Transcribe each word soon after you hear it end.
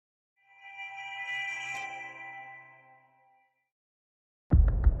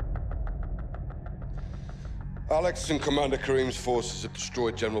Alex and Commander Karim's forces have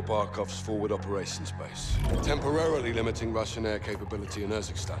destroyed General Barkov's forward operations base, temporarily limiting Russian air capability in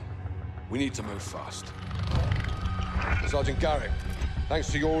Urzikstan. We need to move fast. Sergeant Garrick, thanks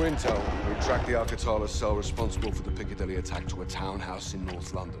to your intel, we tracked the Al-Qatala cell responsible for the Piccadilly attack to a townhouse in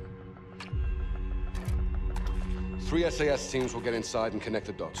North London. 3 SAS teams will get inside and connect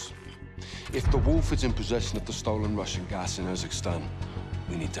the dots. If the Wolf is in possession of the stolen Russian gas in Urzikstan,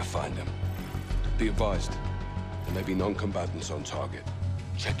 we need to find him. Be advised, there may be non-combatants on target.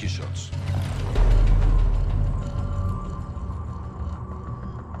 Check your shots.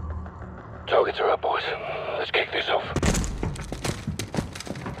 Targets are up, boys. Let's kick this off.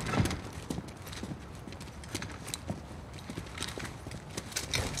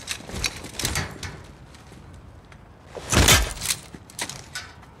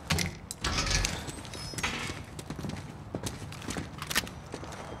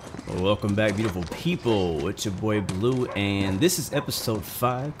 Welcome back, beautiful people. It's your boy Blue, and this is episode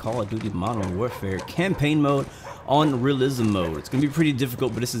 5, Call of Duty Modern Warfare campaign mode on Realism mode. It's gonna be pretty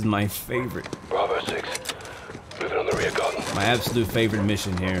difficult, but this is my favorite. Bravo 6. Moving on the rear garden. My absolute favorite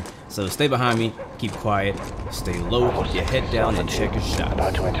mission here. So stay behind me, keep quiet, stay low, keep your head down, and check your shots.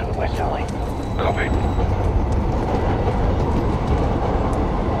 About to enter the west alley. Copy.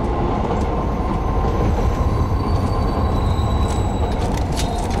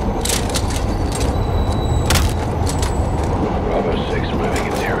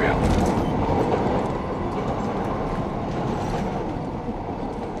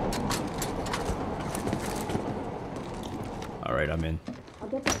 I'm in. I'll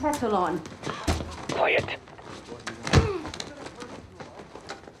get the kettle on. Quiet.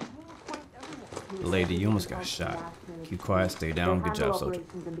 Lady, you almost got shot. Keep quiet, stay down. Good job, soldier.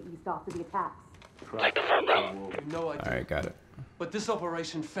 Take the front row. Alright, got it. But this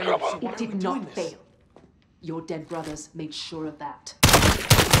operation failed, so why It did not fail. Your dead brothers made sure of that.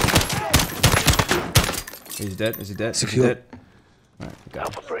 He's dead. Is he dead? Secure. Is he dead? Alright, we got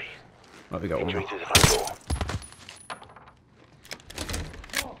Alpha 3. Oh, we got one Entry more. to the front door.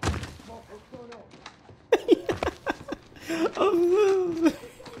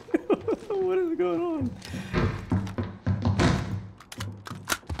 What is going on?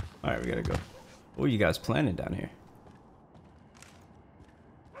 Alright, we gotta go. What are you guys planning down here?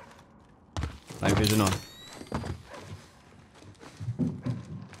 Night vision on.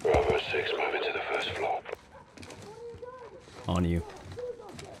 Bravo 6, moving to the first floor. On you.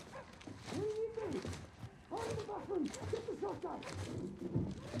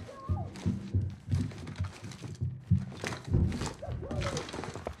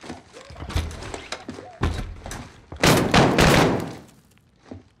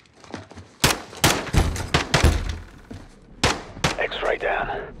 X-ray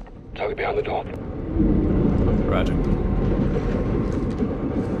down. Target behind the door. Roger.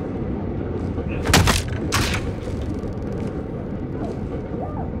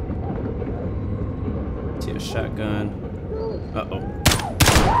 See a shotgun. Uh-oh.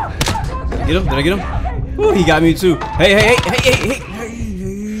 Did I get him? Did I get him? Ooh, he got me too. Hey, hey, hey, hey, hey,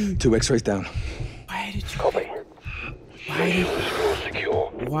 hey. 2 X-rays down. Why did you... Copy. Floor secure.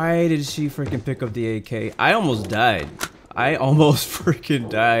 Why did she freaking pick up the AK? I almost died. I almost freaking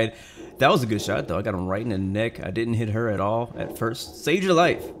died. That was a good shot, though. I got him right in the neck. I didn't hit her at all at first. Saved your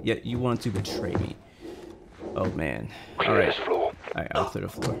life, yet you wanted to betray me. Oh, man. All Clear right. this floor. All right, I'll clear the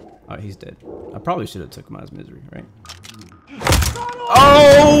floor. All right, he's dead. I probably should have took him out of his misery, right?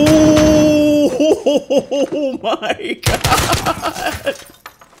 Oh my God!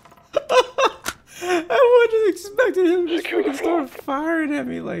 I wouldn't have expected him to freaking start firing at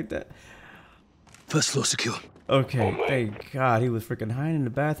me like that. First floor secure. Okay, thank God he was freaking hiding in the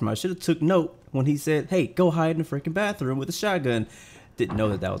bathroom. I should have took note when he said, "Hey, go hide in the freaking bathroom with a shotgun." Didn't know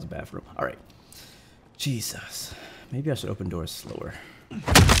that that was a bathroom. All right, Jesus. Maybe I should open doors slower.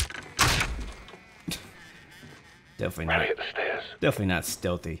 Definitely not. Hit the stairs. Definitely not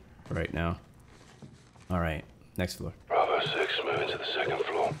stealthy right now. All right, next floor. Bravo 6, moving to the second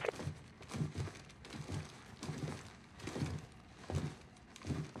floor.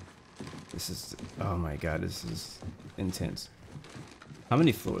 This is, oh my God, this is intense. How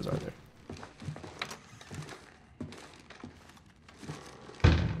many floors are there?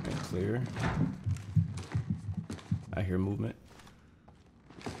 Okay, clear. I hear movement.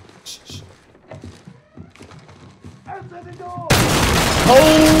 Shh, shh.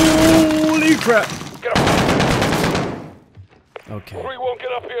 Holy crap! Get up. Okay, 3-1,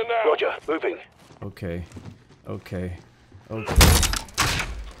 get up here now. Roger, moving. okay, okay, okay,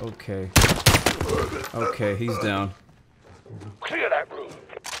 okay, okay, he's down. Clear that room.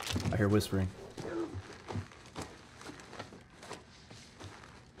 I hear whispering.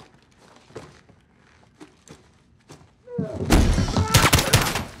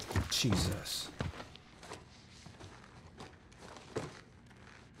 Jesus.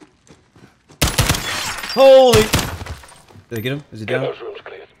 Holy! Did I get him? Is he Get down? those rooms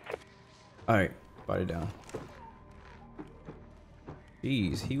cleared. Alright, body down.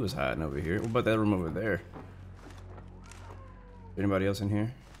 Jeez, he was hiding over here. What about that room over there? Anybody else in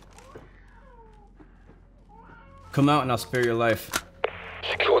here? Come out and I'll spare your life.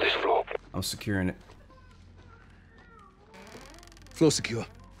 Secure this floor. I'm securing it. Floor secure.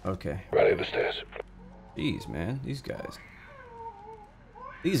 Okay. Rally the stairs. Jeez, man. These guys.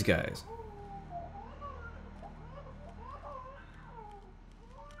 These guys.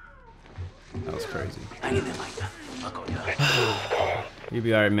 That was crazy. Hang in there, mate. I got you. You'll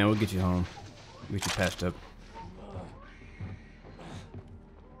be alright, man. We'll get you home. We'll get you patched up.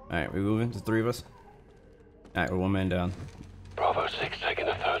 Alright, we moving? The three of us? Alright, we're one man down. Bravo 6 taking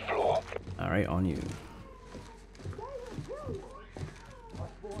the 3rd floor. Alright, on you.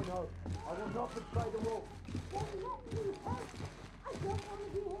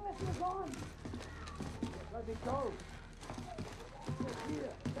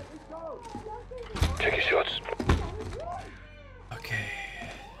 Take your shots. Okay.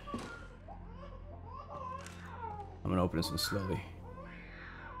 I'm gonna open this one slowly.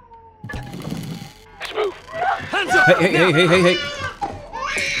 Let's move. Hands up! Hey, hey, hey, hey, hey, hey!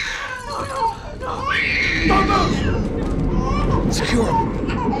 Secure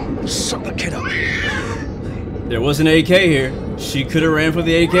him. Suck the kid up. There was an AK here. She could have ran for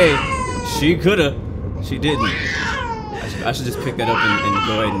the AK. She could have. She didn't. I should just pick that up and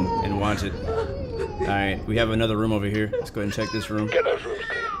go ahead and watch it. Alright, we have another room over here. Let's go ahead and check this room. Get those rooms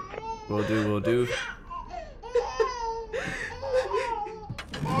cleared. Will do, will do.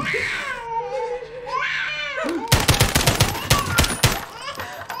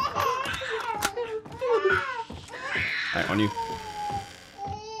 Alright, on you.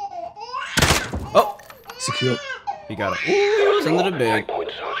 Oh! Secure. He got it. Ooh, he was under the bed. Take point,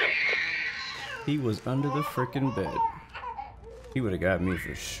 Sergeant. He was under the frickin' bed. He would have got me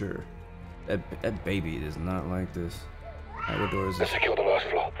for sure. That baby is not like this. Alright, what door is Let's this? secure the last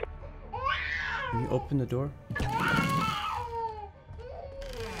floor. Can you open the door?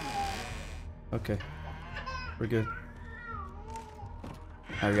 Okay. We're good.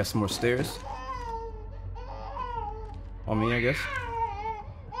 Alright, we got some more stairs. On me, I guess.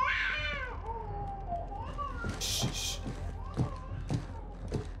 Shh.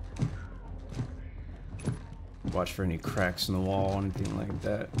 Watch for any cracks in the wall, anything like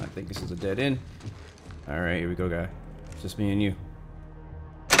that. I think this is a dead end. Alright, here we go, guy. It's just me and you.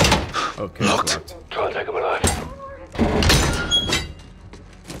 Okay, it's locked. Try and take him alive.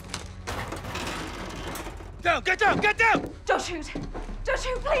 Down! Get down! Get down! Don't shoot! Don't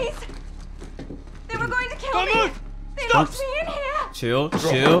shoot, please! They were going to kill Don't me! move! They locked me in here! Chill,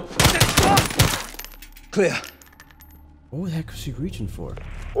 chill. Clear. What the heck was she reaching for?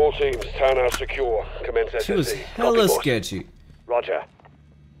 All teams, townhouse secure. Commence SSE. She was Copy, hella boss. sketchy. Roger.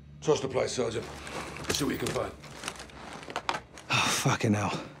 Trust the place, Sergeant. See what you can find. Oh, fucking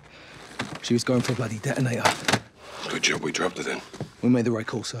hell. She was going for a bloody detonator. Good job we dropped it in. We made the right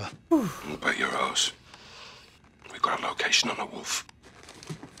call, sir. We'll bet your ass. We've got a location on the wolf.